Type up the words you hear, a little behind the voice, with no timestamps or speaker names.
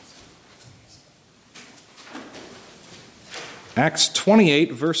Acts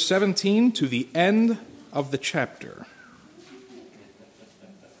 28, verse 17 to the end of the chapter.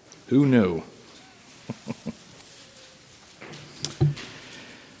 Who knew?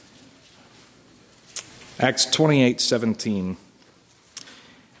 Acts 28:17.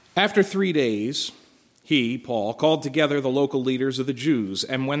 After 3 days, he, Paul, called together the local leaders of the Jews,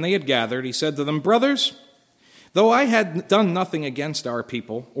 and when they had gathered, he said to them, "Brothers, though I had done nothing against our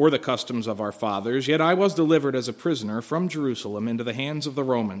people or the customs of our fathers, yet I was delivered as a prisoner from Jerusalem into the hands of the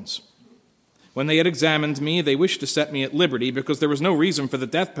Romans. When they had examined me, they wished to set me at liberty because there was no reason for the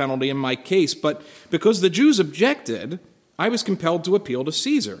death penalty in my case, but because the Jews objected, I was compelled to appeal to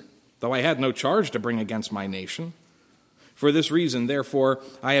Caesar, though I had no charge to bring against my nation. For this reason, therefore,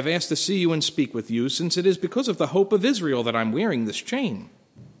 I have asked to see you and speak with you, since it is because of the hope of Israel that I'm wearing this chain."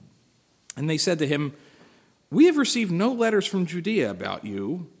 And they said to him, "We have received no letters from Judea about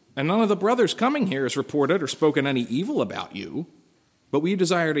you, and none of the brothers coming here has reported or spoken any evil about you. But we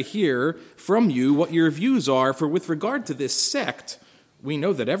desire to hear from you what your views are, for with regard to this sect, we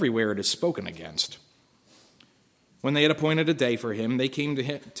know that everywhere it is spoken against." When they had appointed a day for him, they came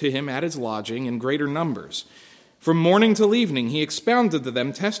to him at his lodging in greater numbers. From morning till evening, he expounded to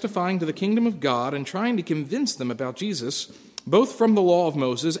them, testifying to the kingdom of God and trying to convince them about Jesus, both from the law of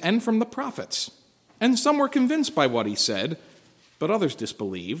Moses and from the prophets. And some were convinced by what he said, but others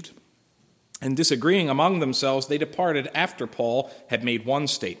disbelieved. And disagreeing among themselves, they departed after Paul had made one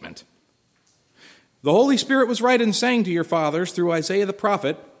statement. "The Holy Spirit was right in saying to your fathers through Isaiah the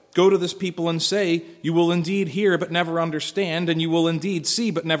prophet, 'Go to this people and say, you will indeed hear but never understand, and you will indeed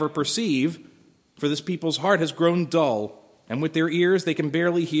see but never perceive. For this people's heart has grown dull, and with their ears they can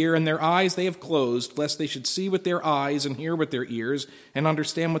barely hear, and their eyes they have closed, lest they should see with their eyes and hear with their ears, and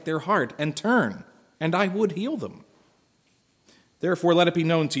understand with their heart, and turn, and I would heal them.' Therefore let it be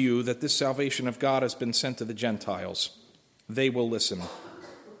known to you that this salvation of God has been sent to the Gentiles. They will listen."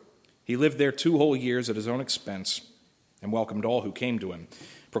 He lived there 2 whole years at his own expense, and welcomed all who came to him,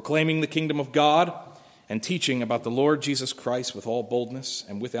 proclaiming the kingdom of God and teaching about the Lord Jesus Christ with all boldness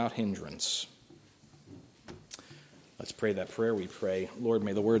and without hindrance. Let's pray that prayer. We pray, "Lord,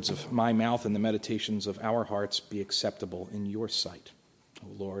 may the words of my mouth and the meditations of our hearts be acceptable in your sight, O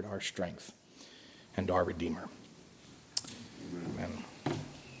Lord, our strength and our Redeemer." Amen.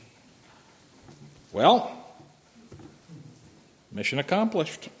 Well, mission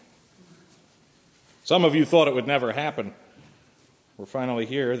accomplished. Some of you thought it would never happen. We're finally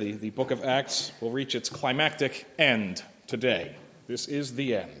here. The book of Acts will reach its climactic end today. This is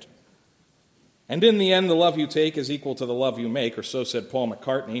the end. And in the end, the love you take is equal to the love you make, or so said Paul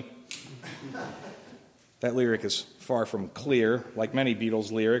McCartney. That lyric is far from clear, like many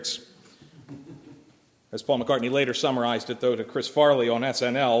Beatles lyrics. As Paul McCartney later summarized it, though, to Chris Farley on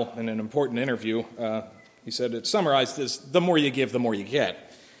SNL in an important interview, he said it summarized as, "The more you give, the more you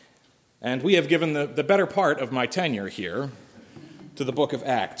get." And we have given the better part of my tenure here to the book of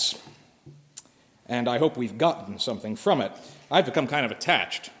Acts. And I hope we've gotten something from it. I've become kind of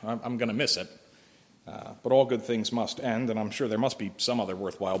attached. I'm going to miss it. But all good things must end, and I'm sure there must be some other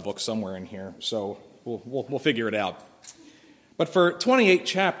worthwhile book somewhere in here, so we'll figure it out. But for 28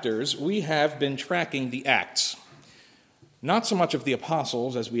 chapters, we have been tracking the Acts, not so much of the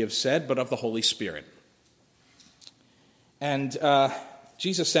apostles, as we have said, but of the Holy Spirit. And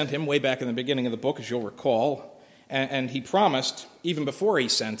Jesus sent him way back in the beginning of the book, as you'll recall, and he promised, even before he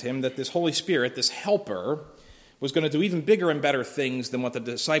sent him, that this Holy Spirit, this helper, was going to do even bigger and better things than what the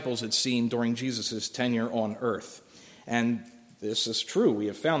disciples had seen during Jesus' tenure on earth. And this is true. We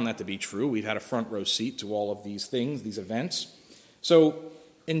have found that to be true. We've had a front row seat to all of these things, these events. So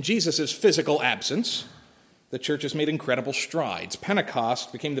in Jesus' physical absence, the church has made incredible strides.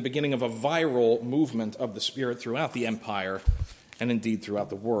 Pentecost became the beginning of a viral movement of the Spirit throughout the empire and indeed throughout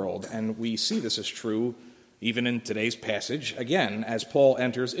the world. And we see this as true even in today's passage, again, as Paul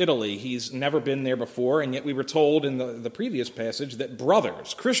enters Italy. He's never been there before, and yet we were told in the previous passage that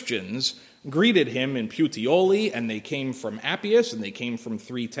brothers, Christians, greeted him in Puteoli, and they came from Appius, and they came from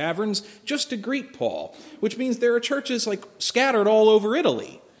 3 taverns, just to greet Paul, which means there are churches scattered all over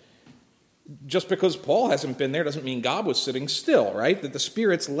Italy. Just because Paul hasn't been there doesn't mean God was sitting still, right? That the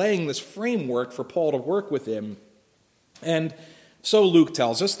Spirit's laying this framework for Paul to work with him. And so Luke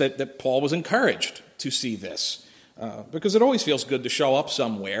tells us that Paul was encouraged to see this, because it always feels good to show up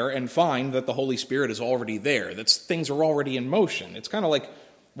somewhere and find that the Holy Spirit is already there, that things are already in motion. It's kind of like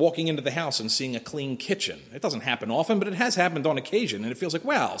walking into the house and seeing a clean kitchen. It doesn't happen often, but it has happened on occasion, and it feels like,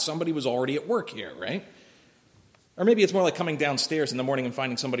 wow, somebody was already at work here, right? Or maybe it's more like coming downstairs in the morning and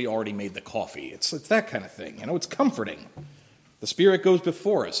finding somebody already made the coffee. It's that kind of thing, it's comforting. The Spirit goes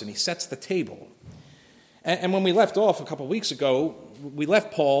before us, and he sets the table. And when we left off a couple weeks ago, we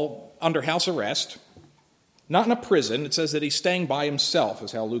left Paul under house arrest, not in a prison. It says that he's staying by himself,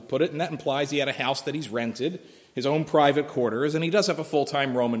 is how Luke put it, and that implies he had a house that he's rented, his own private quarters, and he does have a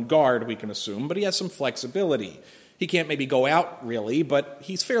full-time Roman guard, we can assume, but he has some flexibility. He can't maybe go out, really, but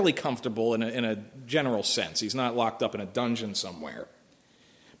he's fairly comfortable in a general sense. He's not locked up in a dungeon somewhere.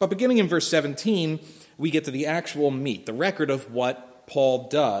 But beginning in verse 17, we get to the actual meat, the record of what Paul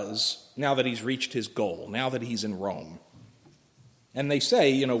does now that he's reached his goal, now that he's in Rome. And they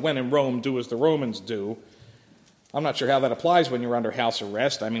say, when in Rome, do as the Romans do. I'm not sure how that applies when you're under house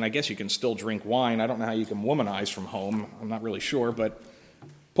arrest. I mean, I guess you can still drink wine. I don't know how you can womanize from home. I'm not really sure, but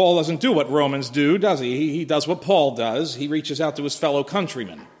Paul doesn't do what Romans do, does he? He does what Paul does. He reaches out to his fellow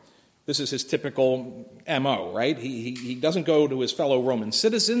countrymen. This is his typical MO, right? He doesn't go to his fellow Roman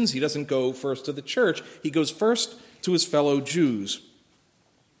citizens. He doesn't go first to the church. He goes first to his fellow Jews.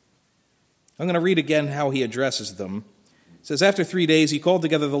 I'm going to read again how he addresses them. It says, after 3 days he called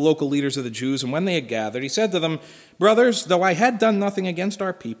together the local leaders of the Jews, and when they had gathered, he said to them, brothers, though I had done nothing against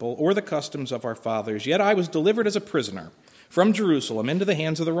our people or the customs of our fathers, yet I was delivered as a prisoner from Jerusalem into the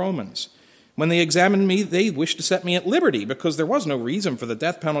hands of the Romans. When they examined me, they wished to set me at liberty, because there was no reason for the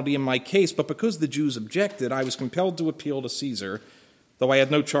death penalty in my case, but because the Jews objected, I was compelled to appeal to Caesar, though I had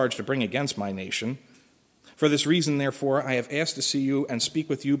no charge to bring against my nation. For this reason, therefore, I have asked to see you and speak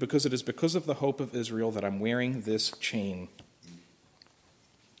with you, because it is because of the hope of Israel that I'm wearing this chain.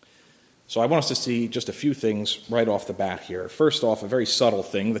 So I want us to see just a few things right off the bat here. First off, a very subtle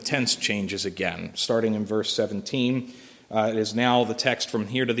thing, the tense changes again, starting in verse 17. It is now the text from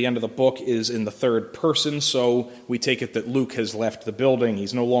here to the end of the book is in the third person, so we take it that Luke has left the building.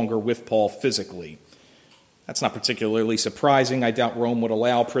 He's no longer with Paul physically. That's not particularly surprising. I doubt Rome would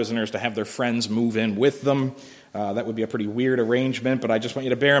allow prisoners to have their friends move in with them. That would be a pretty weird arrangement, but I just want you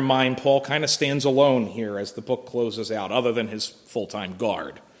to bear in mind Paul kind of stands alone here as the book closes out, other than his full-time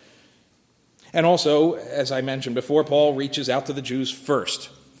guard. And also, as I mentioned before, Paul reaches out to the Jews first.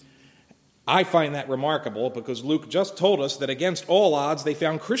 I find that remarkable because Luke just told us that against all odds they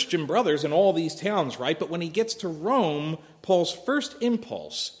found Christian brothers in all these towns, right? But when he gets to Rome, Paul's first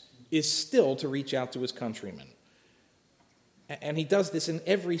impulse is still to reach out to his countrymen. And he does this in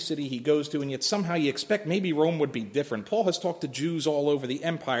every city he goes to, and yet somehow you expect maybe Rome would be different. Paul has talked to Jews all over the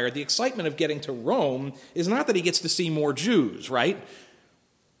empire. The excitement of getting to Rome is not that he gets to see more Jews, right?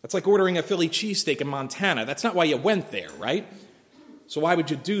 That's like ordering a Philly cheesesteak in Montana. That's not why you went there, right? So why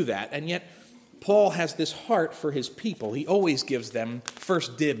would you do that? And yet, Paul has this heart for his people. He always gives them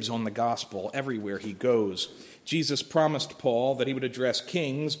first dibs on the gospel everywhere he goes. Jesus promised Paul that he would address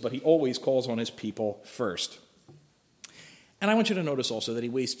kings, but he always calls on his people first. And I want you to notice also that he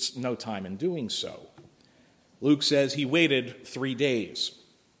wastes no time in doing so. Luke says he waited 3 days.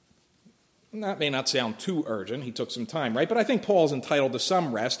 That may not sound too urgent. He took some time, right? But I think Paul's entitled to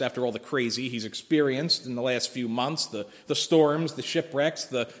some rest after all the crazy he's experienced in the last few months, the storms, the shipwrecks,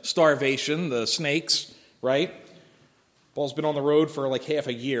 the starvation, the snakes, right? Paul's been on the road for like half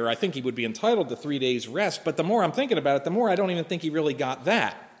a year. I think he would be entitled to 3 days rest, but the more I'm thinking about it, the more I don't even think he really got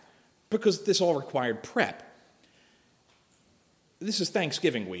that, because this all required prep. This is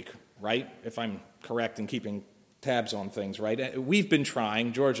Thanksgiving week, right? If I'm correct in keeping tabs on things, right? We've been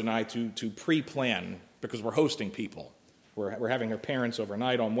trying, George and I, to pre-plan because we're hosting people. We're having our parents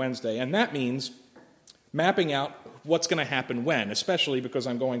overnight on Wednesday, and that means mapping out what's going to happen when, especially because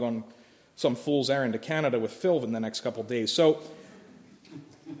I'm going on some fool's errand to Canada with Phil in the next couple days. So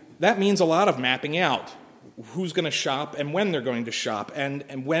that means a lot of mapping out who's going to shop and when they're going to shop,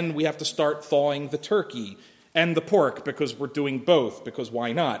 and when we have to start thawing the turkey and the pork, because we're doing both, because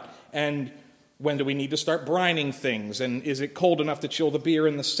why not? And when do we need to start brining things? And is it cold enough to chill the beer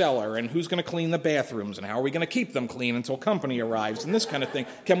in the cellar? And who's going to clean the bathrooms? And how are we going to keep them clean until company arrives? And this kind of thing.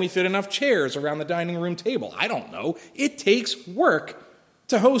 Can we fit enough chairs around the dining room table? I don't know. It takes work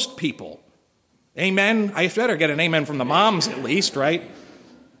to host people. Amen? I better get an amen from the moms at least, right?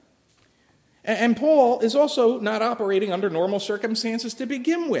 And Paul is also not operating under normal circumstances to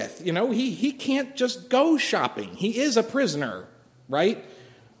begin with. You know, he can't just go shopping. He is a prisoner, right?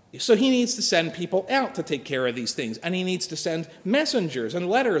 So he needs to send people out to take care of these things. And he needs to send messengers and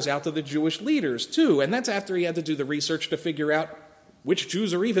letters out to the Jewish leaders, too. And that's after he had to do the research to figure out which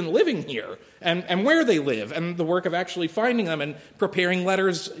Jews are even living here and where they live, and the work of actually finding them and preparing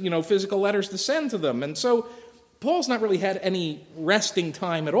letters, physical letters to send to them. And so Paul's not really had any resting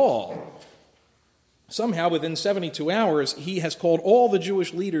time at all. Somehow, within 72 hours, he has called all the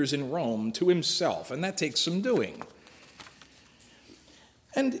Jewish leaders in Rome to himself, and that takes some doing.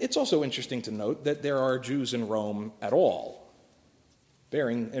 And it's also interesting to note that there are Jews in Rome at all.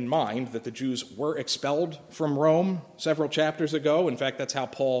 bearing in mind that the Jews were expelled from Rome several chapters ago. In fact, that's how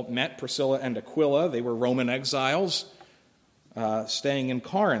Paul met Priscilla and Aquila. They were Roman exiles staying in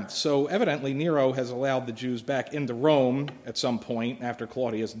Corinth. So evidently Nero has allowed the Jews back into Rome at some point after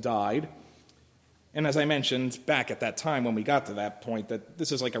Claudius died. And as I mentioned back at that time when we got to that point, that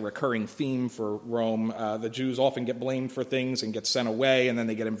this is like a recurring theme for Rome. The Jews often get blamed for things and get sent away, and then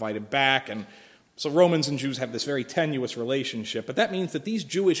they get invited back. And so Romans and Jews have this very tenuous relationship. But that means that these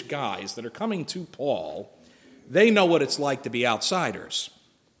Jewish guys that are coming to Paul, they know what it's like to be outsiders.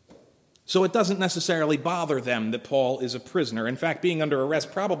 So it doesn't necessarily bother them that Paul is a prisoner. In fact, being under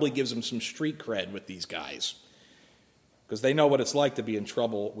arrest probably gives them some street cred with these guys, because they know what it's like to be in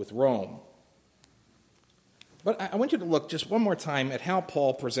trouble with Rome. But I want you to look just one more time at how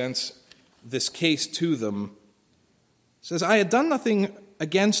Paul presents this case to them. He says, I had done nothing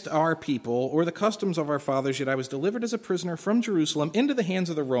against our people or the customs of our fathers, yet I was delivered as a prisoner from Jerusalem into the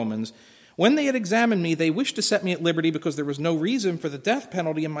hands of the Romans. When they had examined me, they wished to set me at liberty because there was no reason for the death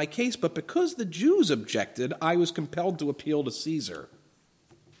penalty in my case, but because the Jews objected, I was compelled to appeal to Caesar.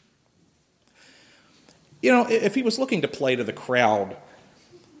 You know, if he was looking to play to the crowd,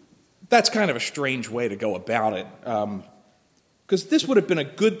 that's kind of a strange way to go about it, because this would have been a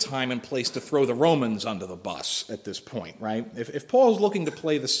good time and place to throw the Romans under the bus at this point, right? If Paul's looking to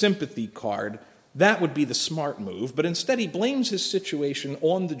play the sympathy card, that would be the smart move, but instead he blames his situation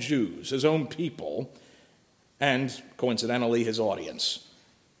on the Jews, his own people, and coincidentally his audience.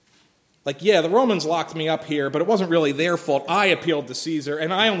 Like, yeah, the Romans locked me up here, but it wasn't really their fault. I appealed to Caesar,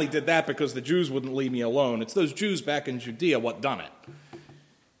 and I only did that because the Jews wouldn't leave me alone. It's those Jews back in Judea what done it.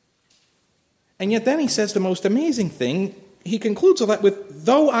 And yet then he says the most amazing thing. He concludes all that with,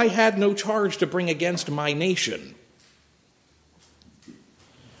 though I had no charge to bring against my nation.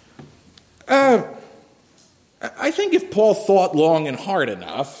 I think if Paul thought long and hard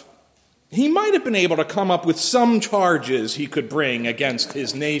enough, he might have been able to come up with some charges he could bring against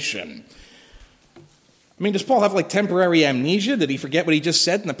his nation. I mean, does Paul have like temporary amnesia? Did he forget what he just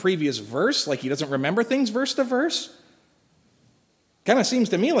said in the previous verse? Like he doesn't remember things verse to verse? Kind of seems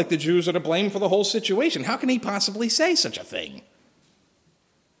to me like the Jews are to blame for the whole situation. How can he possibly say such a thing?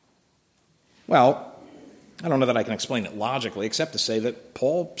 Well, I don't know that I can explain it logically, except to say that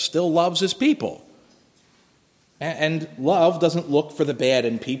Paul still loves his people. And love doesn't look for the bad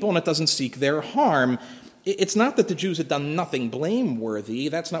in people, and it doesn't seek their harm. It's not that the Jews had done nothing blameworthy.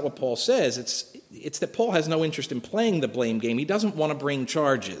 That's not what Paul says. It's that Paul has no interest in playing the blame game. He doesn't want to bring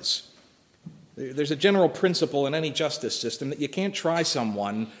charges. There's a general principle in any justice system that you can't try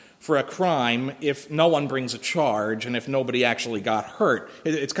someone for a crime if no one brings a charge and if nobody actually got hurt.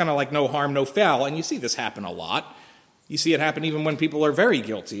 It's kind of like no harm, no foul, and you see this happen a lot. You see it happen even when people are very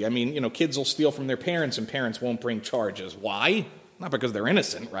guilty. I mean, kids will steal from their parents and parents won't bring charges. Why? Not because they're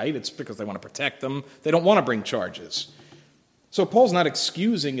innocent, right? It's because they want to protect them. They don't want to bring charges. So Paul's not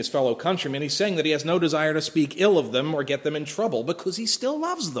excusing his fellow countrymen. He's saying that he has no desire to speak ill of them or get them in trouble because he still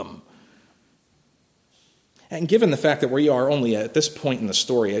loves them. And given the fact that we are only at this point in the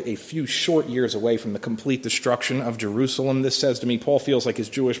story a few short years away from the complete destruction of Jerusalem, this says to me Paul feels like his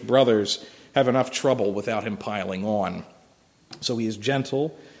Jewish brothers have enough trouble without him piling on. So he is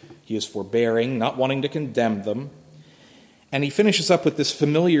gentle, he is forbearing, not wanting to condemn them. And he finishes up with this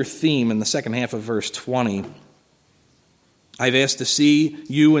familiar theme in the second half of verse 20. I've asked to see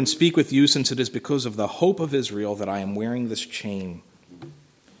you and speak with you, since it is because of the hope of Israel that I am wearing this chain.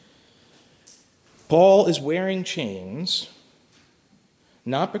 Paul is wearing chains,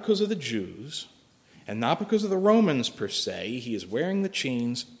 not because of the Jews, and not because of the Romans per se. He is wearing the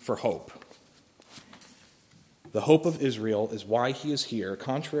chains for hope. The hope of Israel is why he is here.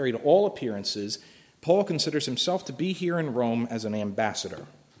 Contrary to all appearances, Paul considers himself to be here in Rome as an ambassador.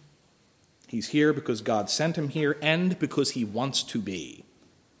 He's here because God sent him here and because he wants to be.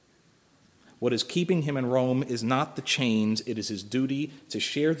 What is keeping him in Rome is not the chains. It is his duty to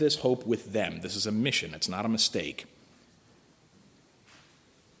share this hope with them. This is a mission. It's not a mistake.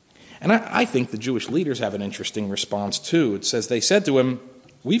 And I think the Jewish leaders have an interesting response too. It says, they said to him,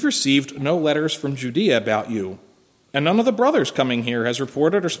 we've received no letters from Judea about you, and none of the brothers coming here has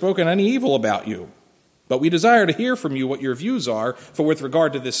reported or spoken any evil about you. But we desire to hear from you what your views are, for with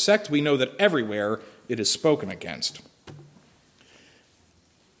regard to this sect, we know that everywhere it is spoken against.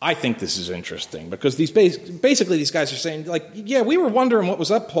 I think this is interesting because basically these guys are saying, like, yeah, we were wondering what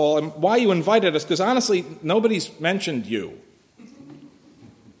was up, Paul, and why you invited us, because honestly, nobody's mentioned you.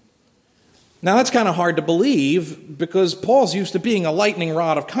 Now, that's kind of hard to believe because Paul's used to being a lightning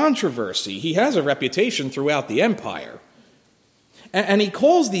rod of controversy. He has a reputation throughout the empire. And he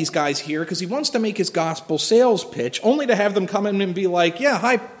calls these guys here because he wants to make his gospel sales pitch, only to have them come in and be like, yeah,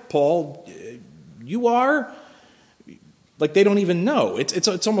 hi, Paul, you are? Like they don't even know.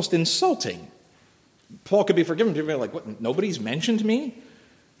 It's almost insulting. Paul could be forgiven. People are like, what, nobody's mentioned me?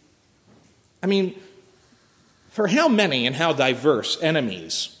 I mean, for how many and how diverse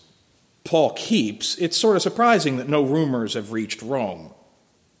enemies Paul keeps, it's sort of surprising that no rumors have reached Rome.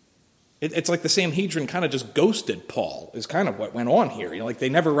 It's like the Sanhedrin kind of just ghosted Paul, is kind of what went on here. Like they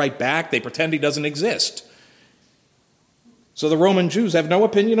never write back, they pretend he doesn't exist. So the Roman Jews have no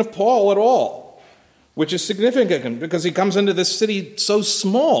opinion of Paul at all, which is significant because he comes into this city so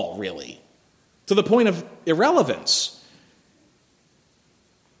small, really, to the point of irrelevance.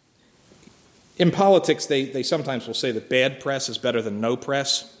 In politics, they sometimes will say that bad press is better than no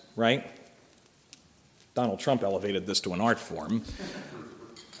press, right? Donald Trump elevated this to an art form.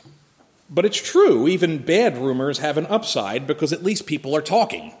 But it's true, even bad rumors have an upside because at least people are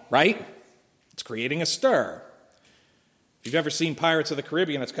talking, right? It's creating a stir. If you've ever seen Pirates of the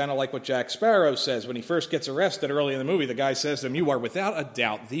Caribbean, it's kind of like what Jack Sparrow says when he first gets arrested early in the movie. The guy says to him, "You are without a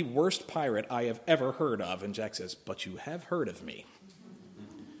doubt the worst pirate I have ever heard of." And Jack says, "But you have heard of me."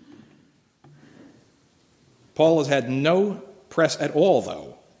 Paul has had no press at all,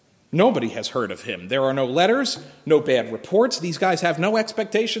 though. Nobody has heard of him. There are no letters, no bad reports. These guys have no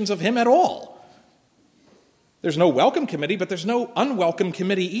expectations of him at all. There's no welcome committee, but there's no unwelcome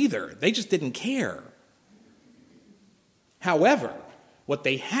committee either. They just didn't care. However, what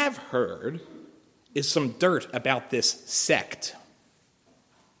they have heard is some dirt about this sect.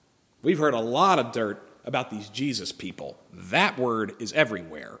 We've heard a lot of dirt about these Jesus people. That word is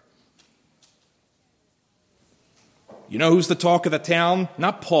everywhere. You know who's the talk of the town?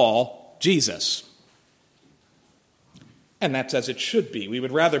 Not Paul, Jesus. And that's as it should be. We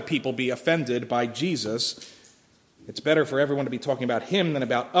would rather people be offended by Jesus. It's better for everyone to be talking about him than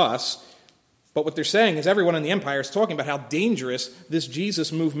about us. But what they're saying is everyone in the empire is talking about how dangerous this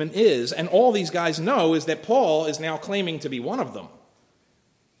Jesus movement is. And all these guys know is that Paul is now claiming to be one of them.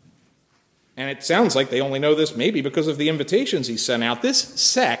 And it sounds like they only know this maybe because of the invitations he sent out. This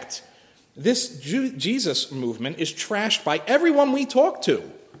sect, this Jesus movement is trashed by everyone we talk to.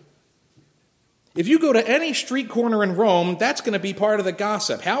 If you go to any street corner in Rome, that's going to be part of the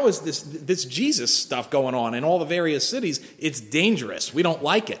gossip. How is this Jesus stuff going on in all the various cities? It's dangerous. We don't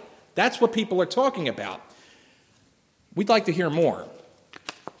like it. That's what people are talking about. We'd like to hear more.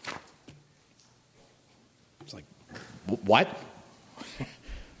 It's like, what?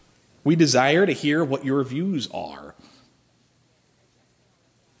 We desire to hear what your views are.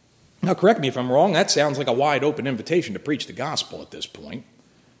 Now, correct me if I'm wrong, that sounds like a wide open invitation to preach the gospel at this point.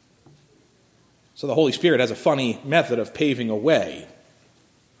 So the Holy Spirit has a funny method of paving a way.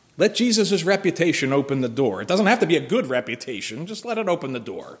 Let Jesus' reputation open the door. It doesn't have to be a good reputation, just let it open the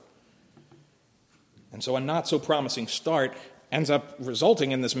door. And so a not-so-promising start ends up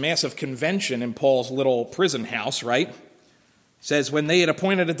resulting in this massive convention in Paul's little prison house, right? It says, when they had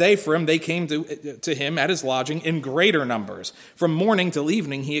appointed a day for him, they came to him at his lodging in greater numbers. From morning till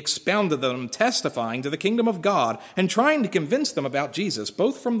evening, he expounded to them, testifying to the kingdom of God and trying to convince them about Jesus,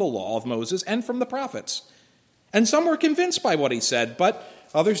 both from the law of Moses and from the prophets. And some were convinced by what he said, but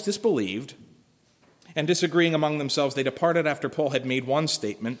others disbelieved. And disagreeing among themselves, they departed after Paul had made one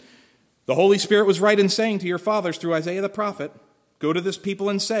statement. The Holy Spirit was right in saying to your fathers through Isaiah the prophet, go to this people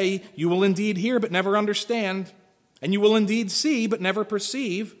and say, you will indeed hear but never understand, and you will indeed see but never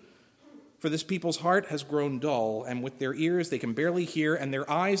perceive. For this people's heart has grown dull, and with their ears they can barely hear, and their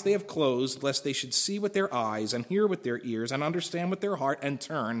eyes they have closed, lest they should see with their eyes, and hear with their ears, and understand with their heart, and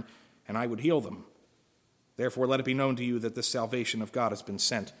turn, and I would heal them. Therefore let it be known to you that the salvation of God has been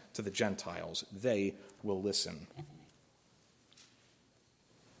sent to the Gentiles. They will listen.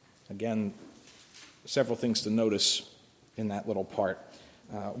 Again, several things to notice in that little part.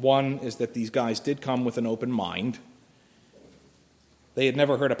 One is that these guys did come with an open mind. They had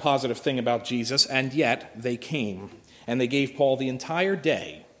never heard a positive thing about Jesus, and yet they came. And they gave Paul the entire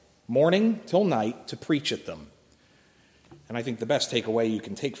day, morning till night, to preach at them. And I think the best takeaway you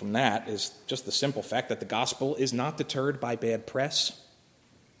can take from that is just the simple fact that the gospel is not deterred by bad press.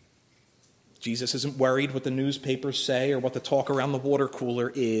 Jesus isn't worried what the newspapers say or what the talk around the water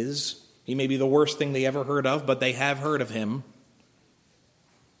cooler is. He may be the worst thing they ever heard of, but they have heard of him.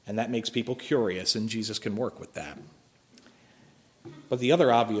 And that makes people curious, and Jesus can work with that. But the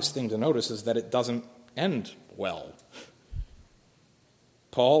other obvious thing to notice is that it doesn't end well.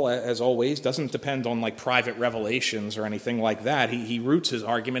 Paul, as always, doesn't depend on private revelations or anything like that. He roots his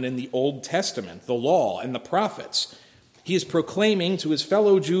argument in the Old Testament, the law, and the prophets. He is proclaiming to his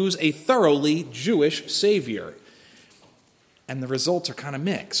fellow Jews a thoroughly Jewish Savior. and the results are kind of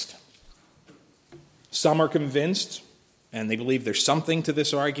mixed. Some are convinced, and they believe there's something to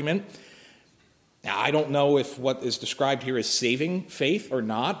this argument. Now, I don't know if what is described here is saving faith or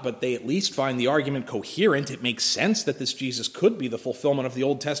not, but they at least find the argument coherent. It makes sense that this Jesus could be the fulfillment of the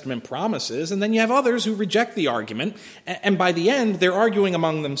Old Testament promises. And then you have others who reject the argument, and by the end, they're arguing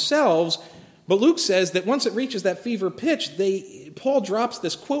among themselves. But Luke says that once it reaches that fever pitch, Paul drops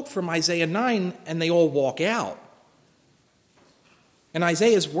this quote from Isaiah 9, and they all walk out. And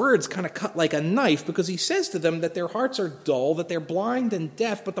Isaiah's words kind of cut like a knife because he says to them that their hearts are dull, that they're blind and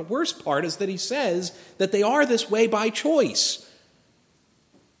deaf, but the worst part is that he says that they are this way by choice.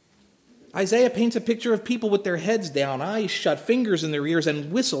 Isaiah paints a picture of people with their heads down, eyes shut, fingers in their ears, and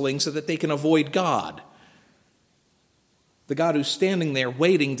whistling so that they can avoid God. The God who's standing there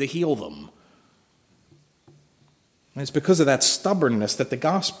waiting to heal them. And it's because of that stubbornness that the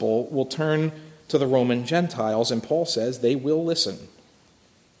gospel will turn to the Roman Gentiles, and Paul says they will listen.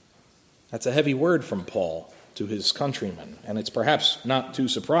 That's a heavy word from Paul to his countrymen, and it's perhaps not too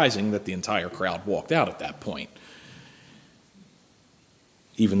surprising that the entire crowd walked out at that point,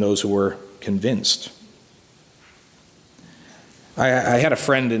 even those who were convinced. I had a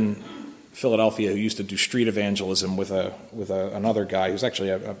friend in Philadelphia who used to do street evangelism with another guy who's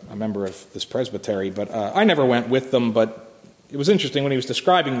actually a member of this presbytery, but I never went with them, but it was interesting when he was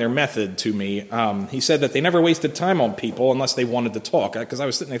describing their method to me. He said that they never wasted time on people unless they wanted to talk. Because I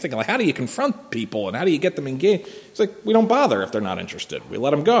was sitting there thinking, like, how do you confront people and how do you get them engaged? It's like, we don't bother if they're not interested. We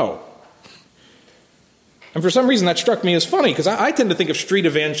let them go. And for some reason that struck me as funny because I tend to think of street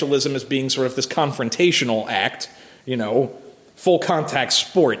evangelism as being sort of this confrontational act, full contact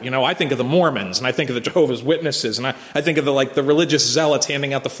sport. I think of the Mormons and I think of the Jehovah's Witnesses and I think of the religious zealots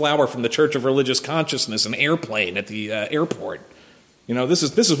handing out the flower from the Church of Religious Consciousness, an airplane at the airport. This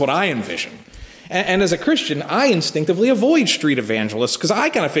is what I envision. And as a Christian, I instinctively avoid street evangelists because I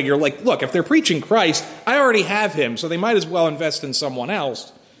kind of figure, look, if they're preaching Christ, I already have him, so they might as well invest in someone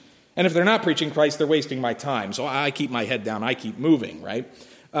else. And if they're not preaching Christ, they're wasting my time. So I keep my head down, I keep moving, right?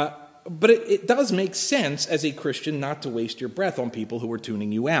 But it does make sense as a Christian not to waste your breath on people who are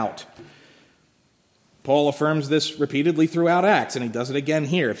tuning you out. Paul affirms this repeatedly throughout Acts, and he does it again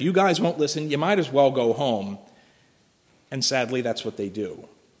here. If you guys won't listen, you might as well go home. And sadly, that's what they do.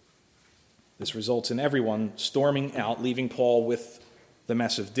 This results in everyone storming out, leaving Paul with the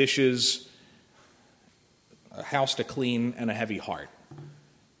mess of dishes, a house to clean, and a heavy heart.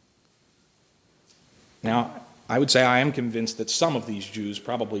 Now, I would say I am convinced that some of these Jews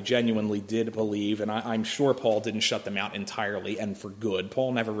probably genuinely did believe, and I'm sure Paul didn't shut them out entirely and for good.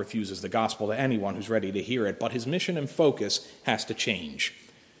 Paul never refuses the gospel to anyone who's ready to hear it, but his mission and focus has to change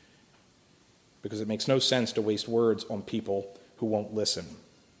because it makes no sense to waste words on people who won't listen.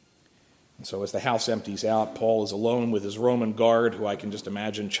 And so as the house empties out, Paul is alone with his Roman guard, who I can just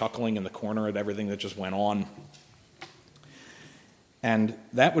imagine chuckling in the corner at everything that just went on. And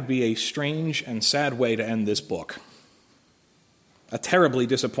that would be a strange and sad way to end this book. A terribly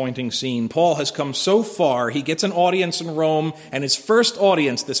disappointing scene. Paul has come so far, he gets an audience in Rome, and his first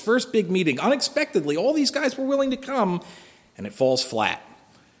audience, this first big meeting, unexpectedly, all these guys were willing to come, and it falls flat,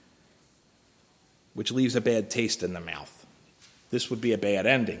 which leaves a bad taste in the mouth. This would be a bad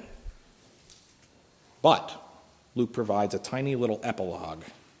ending. But Luke provides a tiny little epilogue.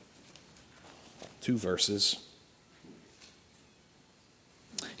 2 verses.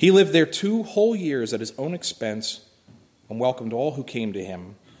 He lived there 2 whole years at his own expense and welcomed all who came to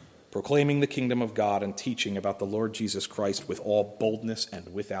him, proclaiming the kingdom of God and teaching about the Lord Jesus Christ with all boldness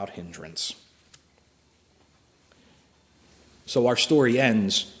and without hindrance. So our story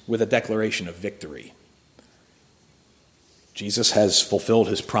ends with a declaration of victory. Jesus has fulfilled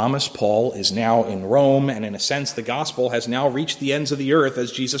his promise. Paul is now in Rome, and in a sense, the gospel has now reached the ends of the earth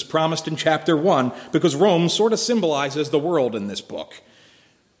as Jesus promised in chapter 1, because Rome sort of symbolizes the world in this book.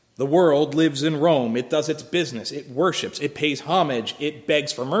 The world lives in Rome. It does its business. It worships. It pays homage. It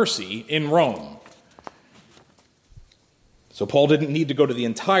begs for mercy in Rome. So Paul didn't need to go to the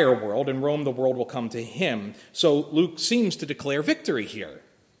entire world. In Rome, the world will come to him. So Luke seems to declare victory here.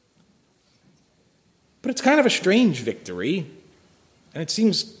 But it's kind of a strange victory, and it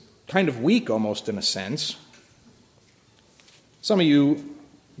seems kind of weak almost in a sense. Some of you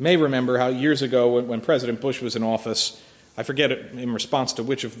may remember how years ago when President Bush was in office, I forget it in response to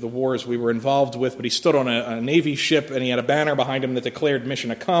which of the wars we were involved with, but he stood on a Navy ship and he had a banner behind him that declared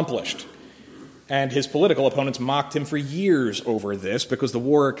mission accomplished. And his political opponents mocked him for years over this because the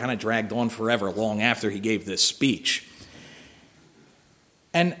war kind of dragged on forever long after he gave this speech.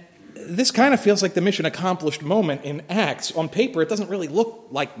 And this kind of feels like the mission accomplished moment in Acts. On paper, it doesn't really look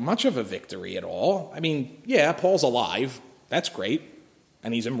like much of a victory at all. I mean, yeah, Paul's alive. That's great.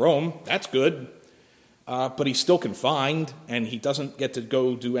 And he's in Rome. That's good. But he's still confined, and he doesn't get to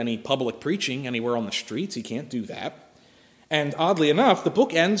go do any public preaching anywhere on the streets. He can't do that. And oddly enough, the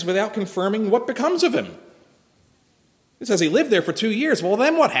book ends without confirming what becomes of him. It says he lived there for 2 years. Well,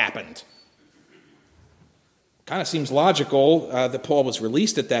 then what happened? Kind of seems logical that Paul was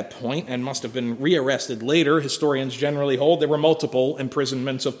released at that point and must have been rearrested later. Historians generally hold there were multiple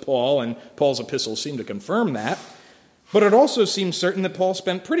imprisonments of Paul, and Paul's epistles seem to confirm that. But it also seems certain that Paul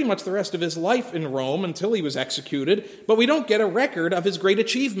spent pretty much the rest of his life in Rome until he was executed, but we don't get a record of his great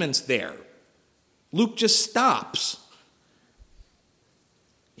achievements there. Luke just stops.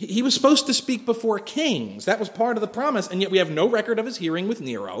 He was supposed to speak before kings. That was part of the promise, and yet we have no record of his hearing with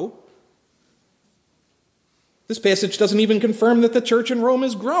Nero. This passage doesn't even confirm that the church in Rome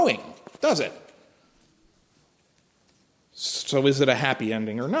is growing, does it? So is it a happy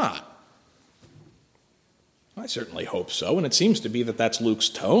ending or not? I certainly hope so, and it seems to be that that's Luke's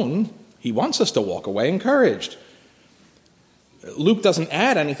tone. He wants us to walk away encouraged. Luke doesn't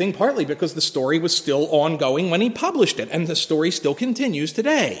add anything, partly because the story was still ongoing when he published it, and the story still continues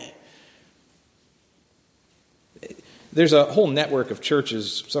today. There's a whole network of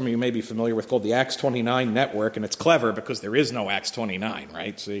churches, some of you may be familiar with, called the Acts 29 network, and it's clever because there is no Acts 29,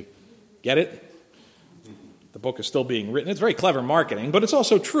 right? See, get it? The book is still being written. It's very clever marketing, but it's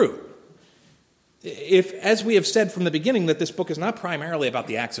also true. If, as we have said from the beginning, that this book is not primarily about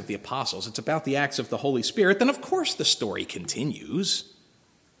the Acts of the Apostles, it's about the acts of the Holy Spirit, then of course the story continues.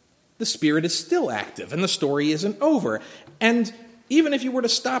 The Spirit is still active, and the story isn't over. And even if you were to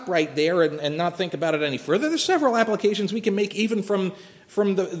stop right there and not think about it any further, there's several applications we can make even from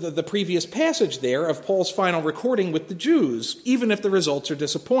the previous passage there of Paul's final recording with the Jews, even if the results are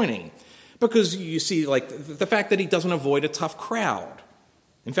disappointing. Because you see, like, the fact that he doesn't avoid a tough crowd.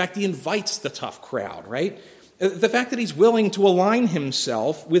 In fact, he invites the tough crowd, right? The fact that he's willing to align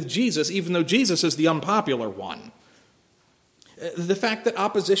himself with Jesus, even though Jesus is the unpopular one. The fact that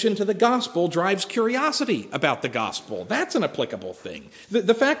opposition to the gospel drives curiosity about the gospel. That's an applicable thing.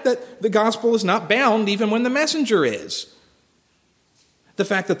 The fact that the gospel is not bound even when the messenger is. The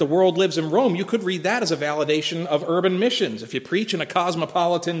fact that the world lives in Rome, you could read that as a validation of urban missions. If you preach in a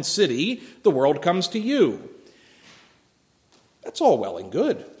cosmopolitan city, the world comes to you. That's all well and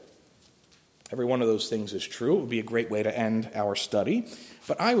good. Every one of those things is true. It would be a great way to end our study.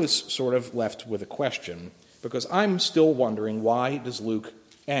 But I was sort of left with a question, because I'm still wondering, why does Luke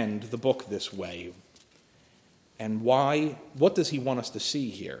end the book this way? And what does he want us to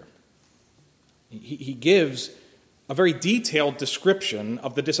see here? He gives a very detailed description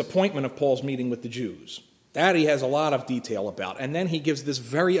of the disappointment of Paul's meeting with the Jews. That he has a lot of detail about. And then he gives this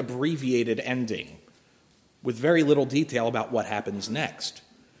very abbreviated ending with very little detail about what happens next.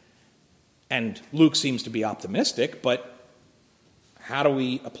 And Luke seems to be optimistic, but how do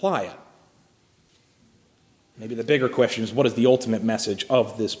we apply it? Maybe the bigger question is, what is the ultimate message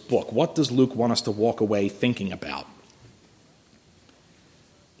of this book? What does Luke want us to walk away thinking about?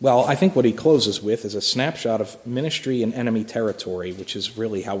 Well, I think what he closes with is a snapshot of ministry in enemy territory, which is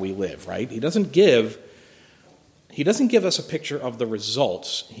really how we live, right? He doesn't give us a picture of the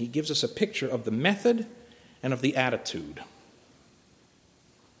results. He gives us a picture of the method and of the attitude.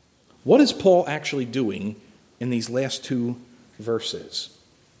 What is Paul actually doing in these last two verses?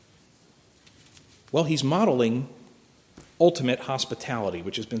 Well, he's modeling ultimate hospitality,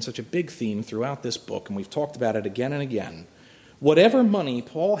 which has been such a big theme throughout this book, and we've talked about it again and again. Whatever money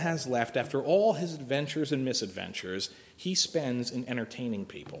Paul has left after all his adventures and misadventures, he spends in entertaining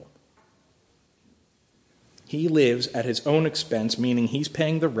people. He lives at his own expense, meaning he's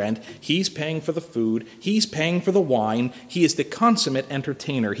paying the rent, he's paying for the food, he's paying for the wine. He is the consummate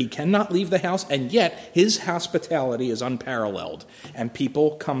entertainer. He cannot leave the house, and yet his hospitality is unparalleled, and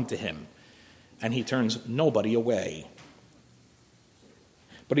people come to him, and he turns nobody away.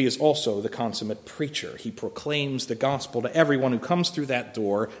 But he is also the consummate preacher. He proclaims the gospel to everyone who comes through that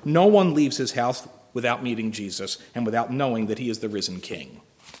door. No one leaves his house without meeting Jesus and without knowing that he is the risen King.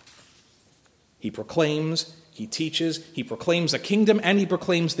 He proclaims, he teaches, he proclaims the kingdom, and he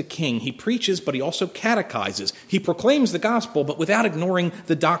proclaims the king. He preaches, but he also catechizes. He proclaims the gospel, but without ignoring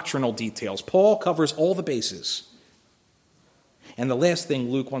the doctrinal details. Paul covers all the bases. And the last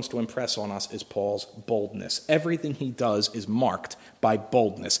thing Luke wants to impress on us is Paul's boldness. Everything he does is marked by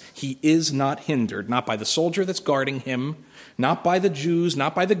boldness. He is not hindered, not by the soldier that's guarding him, not by the Jews,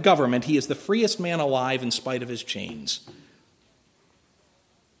 not by the government. He is the freest man alive in spite of his chains.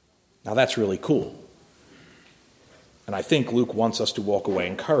 Now that's really cool. And I think Luke wants us to walk away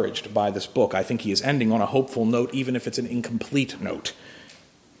encouraged by this book. I think he is ending on a hopeful note, even if it's an incomplete note.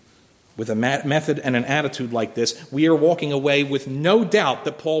 with a method and an attitude like this, we are walking away with no doubt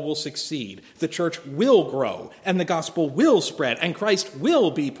that Paul will succeed. The church will grow, and the gospel will spread, and Christ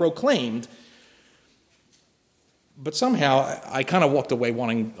will be proclaimed. But somehow, I kind of walked away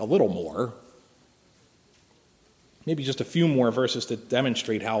wanting a little more. Maybe just a few more verses to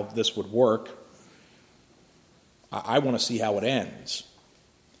demonstrate how this would work. I want to see how it ends.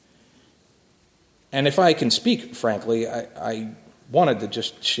 And if I can speak frankly, I wanted to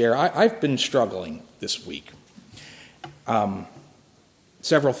just share, I've been struggling this week.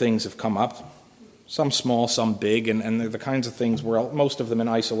 Several things have come up, some small, some big, and they're the kinds of things where most of them in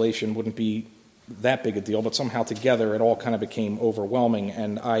isolation wouldn't be that big a deal, but somehow together it all kind of became overwhelming,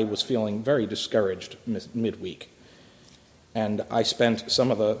 and I was feeling very discouraged midweek. And I spent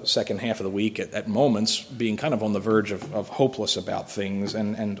some of the second half of the week at moments being kind of on the verge of hopeless about things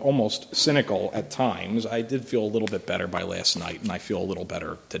and almost cynical at times. I did feel a little bit better by last night, and I feel a little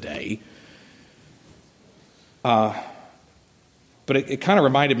better today. But it kind of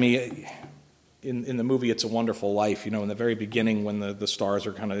reminded me in the movie It's a Wonderful Life, in the very beginning when the stars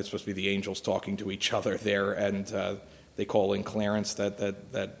are it's supposed to be the angels talking to each other there, and they call in Clarence,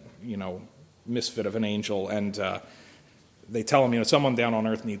 that misfit of an angel, and they tell him, someone down on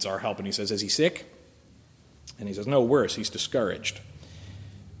earth needs our help. And he says, is he sick? And he says, no, worse, he's discouraged.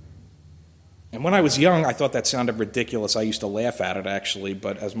 And when I was young, I thought that sounded ridiculous. I used to laugh at it, actually.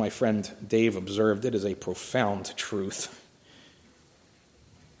 But as my friend Dave observed, it is a profound truth.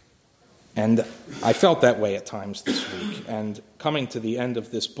 And I felt that way at times this week. And coming to the end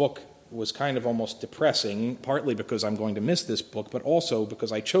of this book was kind of almost depressing, partly because I'm going to miss this book, but also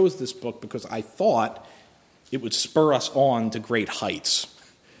because I chose this book because I thought it would spur us on to great heights,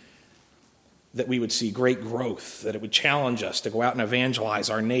 that we would see great growth, that it would challenge us to go out and evangelize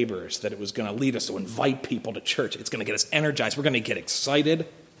our neighbors, that it was going to lead us to invite people to church. It's going to get us energized. We're going to get excited.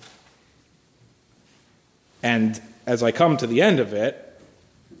 And as I come to the end of it,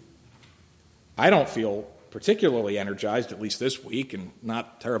 I don't feel particularly energized, at least this week, and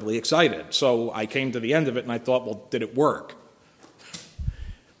not terribly excited. So I came to the end of it and I thought, well, did it work?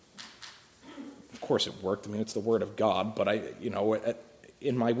 Of course it worked. I mean, it's the Word of God, but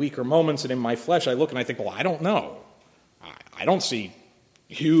in my weaker moments and in my flesh, I look and I think, well, I don't know. I don't see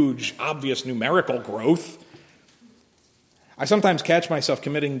huge, obvious numerical growth. I sometimes catch myself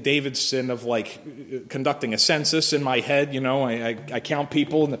committing David's sin of conducting a census in my head, I count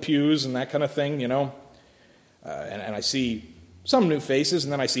people in the pews and that kind of thing, and I see some new faces,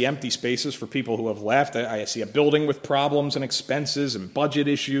 and then I see empty spaces for people who have left. I see a building with problems and expenses and budget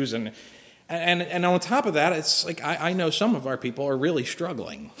issues, and on top of that, it's I know some of our people are really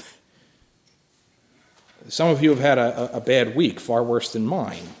struggling. Some of you have had a bad week, far worse than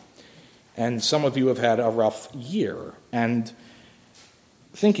mine. And some of you have had a rough year. And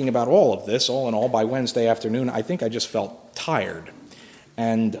thinking about all of this, all in all, by Wednesday afternoon, I think I just felt tired.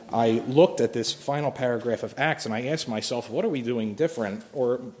 And I looked at this final paragraph of Acts, and I asked myself, what are we doing different?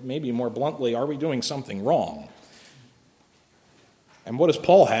 Or maybe more bluntly, are we doing something wrong? And what does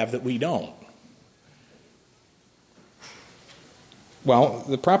Paul have that we don't? Well,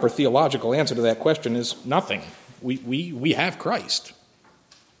 the proper theological answer to that question is nothing. We have Christ,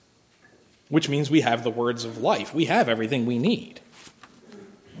 which means we have the words of life. We have everything we need.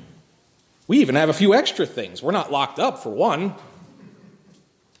 We even have a few extra things. We're not locked up, for one.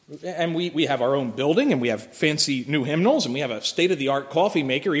 And we have our own building, and we have fancy new hymnals, and we have a state-of-the-art coffee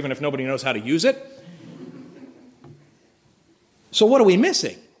maker, even if nobody knows how to use it. So what are we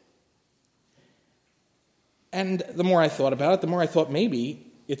missing? And the more I thought about it, the more I thought maybe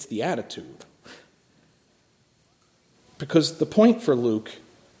it's the attitude. Because the point for Luke,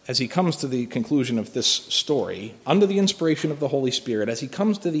 as he comes to the conclusion of this story, under the inspiration of the Holy Spirit, as he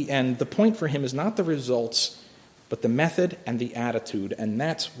comes to the end, the point for him is not the results, but the method and the attitude, and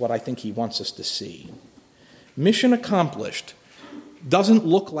that's what I think he wants us to see. Mission accomplished doesn't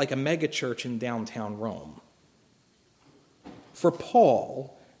look like a megachurch in downtown Rome. For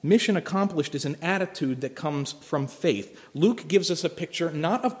Paul, mission accomplished is an attitude that comes from faith. Luke gives us a picture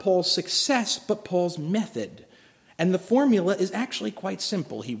not of Paul's success, but Paul's method. And the formula is actually quite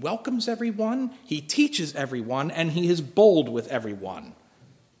simple. He welcomes everyone, he teaches everyone, and he is bold with everyone.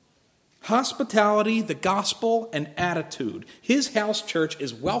 Hospitality, the gospel, and attitude. His house church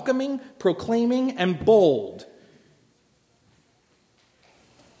is welcoming, proclaiming, and bold.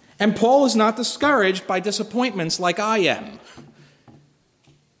 And Paul is not discouraged by disappointments like I am,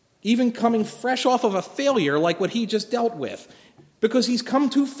 even coming fresh off of a failure like what he just dealt with, because he's come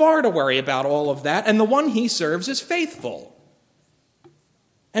too far to worry about all of that, and the one he serves is faithful.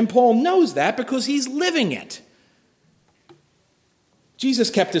 And Paul knows that because he's living it.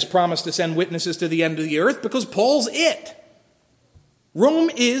 Jesus kept his promise to send witnesses to the end of the earth because Paul's it. Rome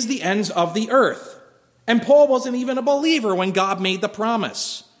is the ends of the earth. And Paul wasn't even a believer when God made the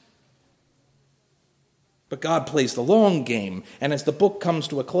promise. But God plays the long game, and as the book comes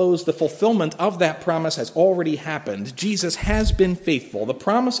to a close, the fulfillment of that promise has already happened. Jesus has been faithful. The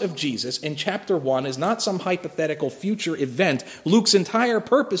promise of Jesus in chapter 1 is not some hypothetical future event. Luke's entire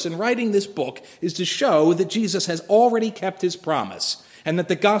purpose in writing this book is to show that Jesus has already kept his promise, and that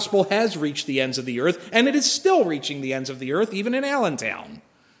the gospel has reached the ends of the earth, and it is still reaching the ends of the earth, even in Allentown.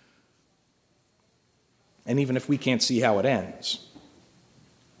 And even if we can't see how it ends.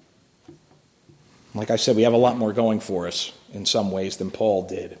 Like I said, we have a lot more going for us in some ways than Paul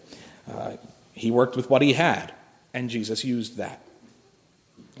did. He worked with what he had, and Jesus used that.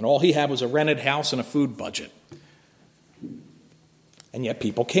 And all he had was a rented house and a food budget. And yet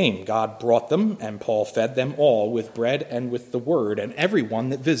people came. God brought them, and Paul fed them all with bread and with the word, and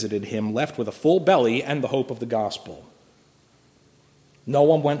everyone that visited him left with a full belly and the hope of the gospel. No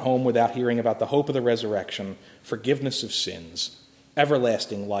one went home without hearing about the hope of the resurrection, forgiveness of sins,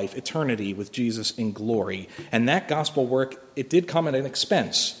 everlasting life, eternity with Jesus in glory. And that gospel work, it did come at an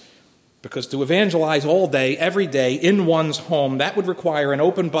expense. Because to evangelize all day, every day, in one's home, that would require an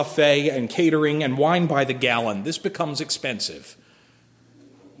open buffet and catering and wine by the gallon. This becomes expensive.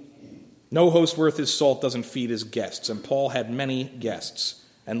 No host worth his salt doesn't feed his guests, and Paul had many guests.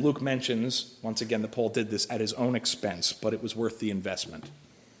 And Luke mentions, once again, that Paul did this at his own expense, but it was worth the investment.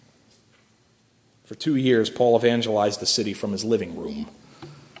 For 2 years, Paul evangelized the city from his living room.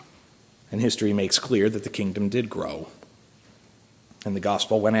 And history makes clear that the kingdom did grow. And the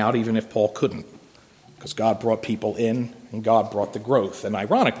gospel went out even if Paul couldn't, because God brought people in and God brought the growth. And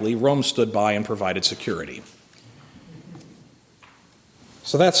ironically, Rome stood by and provided security.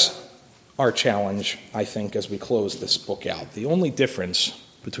 So that's our challenge, I think, as we close this book out. The only difference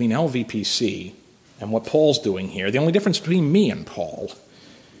between LVPC and what Paul's doing here, the only difference between me and Paul,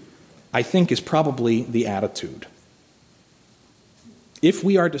 I think, is probably the attitude. If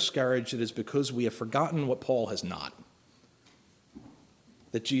we are discouraged, it is because we have forgotten what Paul has not.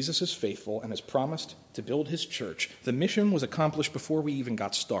 That Jesus is faithful and has promised to build his church. The mission was accomplished before we even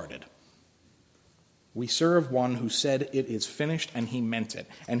got started. We serve one who said it is finished, and he meant it.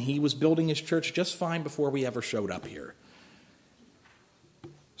 And he was building his church just fine before we ever showed up here.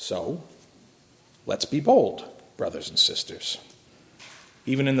 So, let's be bold, brothers and sisters.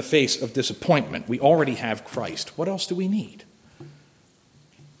 Even in the face of disappointment, we already have Christ. What else do we need?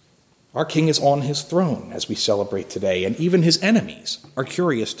 Our King is on his throne as we celebrate today, and even his enemies are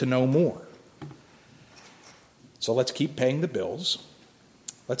curious to know more. So let's keep paying the bills.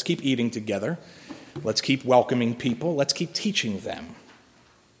 Let's keep eating together. Let's keep welcoming people. Let's keep teaching them.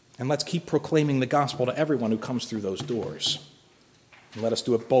 And let's keep proclaiming the gospel to everyone who comes through those doors. And let us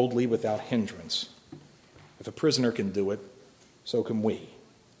do it boldly without hindrance. If a prisoner can do it, so can we.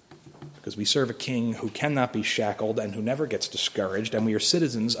 Because we serve a king who cannot be shackled and who never gets discouraged, and we are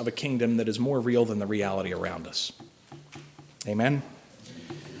citizens of a kingdom that is more real than the reality around us. Amen?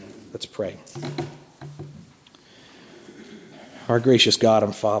 Let's pray. Our gracious God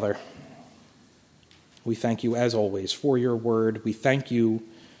and Father, we thank you as always for your word. We thank you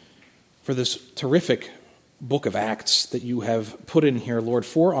for this terrific book of Acts that you have put in here, Lord,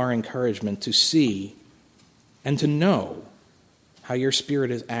 for our encouragement to see and to know how your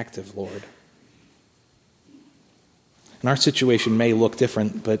Spirit is active, Lord. And our situation may look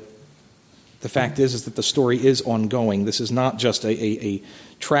different, but the fact is that the story is ongoing. This is not just a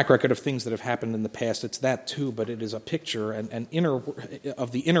track record of things that have happened in the past. It's that too, but it is a picture and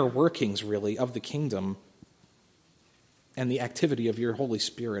of the inner workings, really, of the kingdom and the activity of your Holy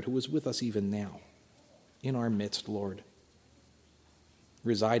Spirit, who is with us even now, in our midst, Lord,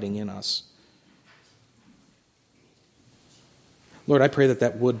 residing in us. Lord, I pray that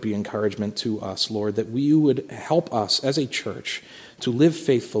that would be encouragement to us, Lord, that you would help us as a church to live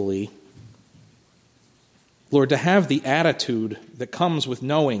faithfully, Lord, to have the attitude that comes with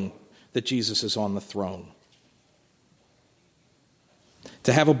knowing that Jesus is on the throne.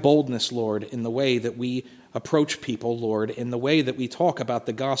 To have a boldness, Lord, in the way that we approach people, Lord, in the way that we talk about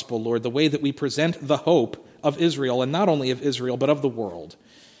the gospel, Lord, the way that we present the hope of Israel, and not only of Israel, but of the world.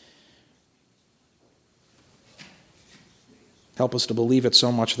 Help us to believe it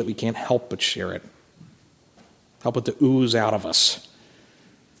so much that we can't help but share it. Help it to ooze out of us.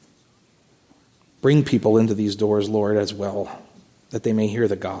 Bring people into these doors, Lord, as well, that they may hear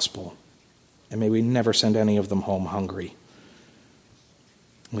the gospel. And may we never send any of them home hungry.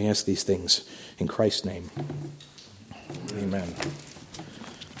 We ask these things in Christ's name. Amen.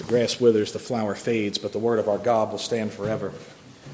 The grass withers, the flower fades, but the word of our God will stand forever.